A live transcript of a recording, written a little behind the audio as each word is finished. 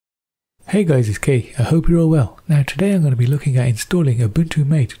Hey guys, it's Kay. I hope you're all well. Now today I'm going to be looking at installing Ubuntu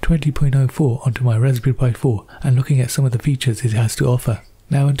Mate 20.04 onto my Raspberry Pi 4 and looking at some of the features it has to offer.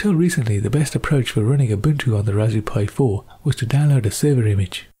 Now until recently, the best approach for running Ubuntu on the Raspberry Pi 4 was to download a server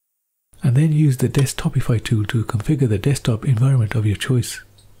image and then use the Desktopify tool to configure the desktop environment of your choice.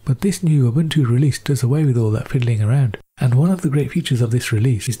 But this new Ubuntu release does away with all that fiddling around, and one of the great features of this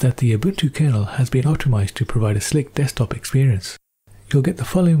release is that the Ubuntu kernel has been optimized to provide a slick desktop experience. You'll get the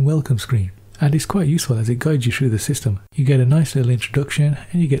following welcome screen, and it's quite useful as it guides you through the system. You get a nice little introduction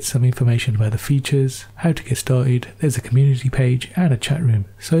and you get some information about the features, how to get started, there's a community page and a chat room.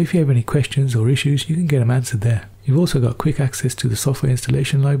 So if you have any questions or issues, you can get them answered there. You've also got quick access to the software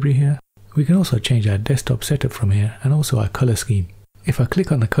installation library here. We can also change our desktop setup from here and also our color scheme. If I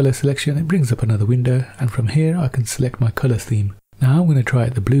click on the color selection, it brings up another window, and from here I can select my color theme. Now I'm going to try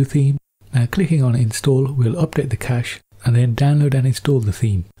out the blue theme. Now clicking on install will update the cache and then download and install the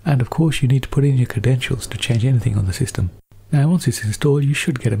theme. And of course you need to put in your credentials to change anything on the system. Now once it's installed, you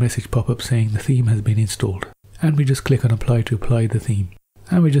should get a message pop up saying the theme has been installed. And we just click on apply to apply the theme.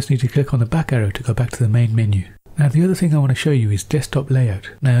 And we just need to click on the back arrow to go back to the main menu. Now the other thing I want to show you is desktop layout.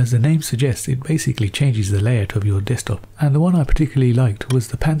 Now as the name suggests, it basically changes the layout of your desktop. And the one I particularly liked was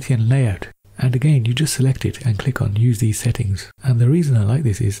the Pantheon layout. And again, you just select it and click on use these settings. And the reason I like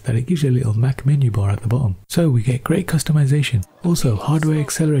this is that it gives you a little Mac menu bar at the bottom. So we get great customization. Also, hardware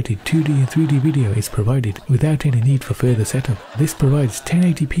accelerated 2D and 3D video is provided without any need for further setup. This provides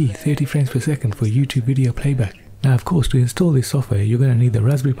 1080p 30 frames per second for YouTube video playback. Now of course, to install this software you're going to need the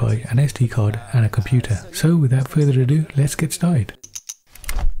Raspberry Pi, an SD card and a computer. So without further ado, let's get started.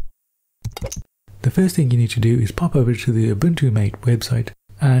 The first thing you need to do is pop over to the Ubuntu Mate website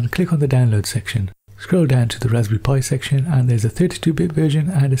and click on the download section. Scroll down to the Raspberry Pi section and there's a 32-bit version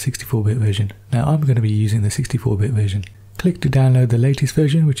and a 64-bit version. Now I'm going to be using the 64-bit version. Click to download the latest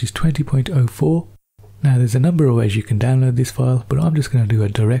version, which is 20.04. Now there's a number of ways you can download this file, but I'm just going to do a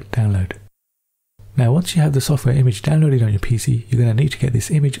direct download. Now once you have the software image downloaded on your PC, you're going to need to get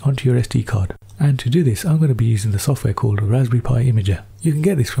this image onto your SD card. And to do this, I'm going to be using the software called Raspberry Pi Imager. You can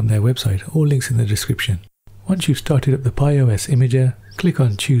get this from their website, all links in the description. Once you've started up the Pi OS Imager, click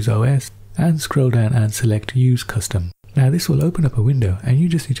on Choose OS and scroll down and select Use Custom. Now this will open up a window and you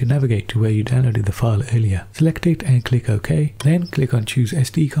just need to navigate to where you downloaded the file earlier. Select it and click OK, then click on Choose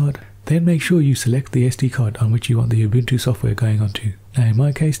SD card. Then make sure you select the SD card on which you want the Ubuntu software going onto. Now in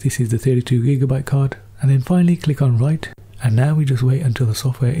my case this is the 32GB card, and then finally click on Write, and now we just wait until the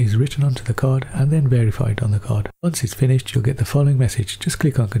software is written onto the card and then verified on the card. Once it's finished you'll get the following message. Just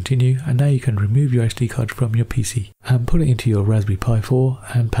click on Continue and now you can remove your SD card from your PC and put it into your Raspberry Pi 4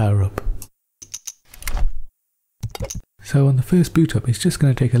 and power up. So on the first boot up it's just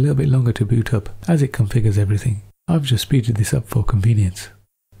going to take a little bit longer to boot up as it configures everything. I've just speeded this up for convenience.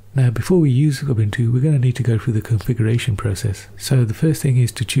 Now before we use Ubuntu we're going to need to go through the configuration process. So the first thing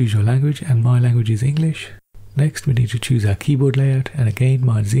is to choose your language, and my language is English. Next we need to choose our keyboard layout, and again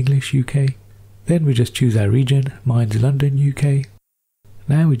mine's English UK. Then we just choose our region, mine's London UK.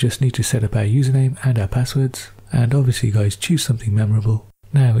 Now we just need to set up our username and our passwords, and obviously guys, choose something memorable.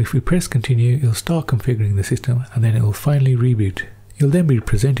 Now if we press continue it'll start configuring the system and then it will finally reboot. You'll then be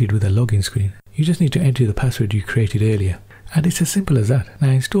presented with a login screen. You just need to enter the password you created earlier. And it's as simple as that. Now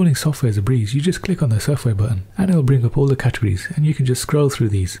installing software is a breeze. You just click on the software button and it will bring up all the categories and you can just scroll through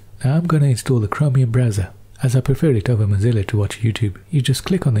these. Now I'm going to install the Chromium browser, as I prefer it over Mozilla to watch YouTube. You just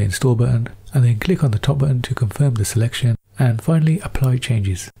click on the install button and then click on the top button to confirm the selection, and finally apply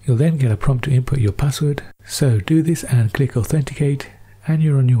changes. You'll then get a prompt to input your password. So do this and click authenticate and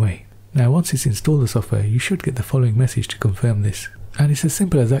you're on your way. Now once it's installed the software you should get the following message to confirm this. And it's as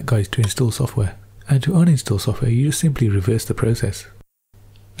simple as that guys to install software. And to uninstall software you just simply reverse the process.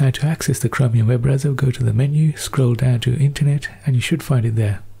 Now to access the Chromium web browser, go to the menu, scroll down to Internet and you should find it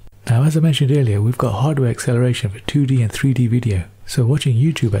there. Now as I mentioned earlier, we've got hardware acceleration for 2D and 3D video, so watching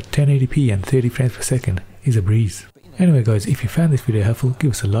YouTube at 1080p and 30 frames per second is a breeze. Anyway guys, if you found this video helpful,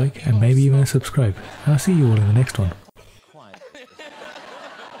 give us a like and maybe even a subscribe, and I'll see you all in the next one.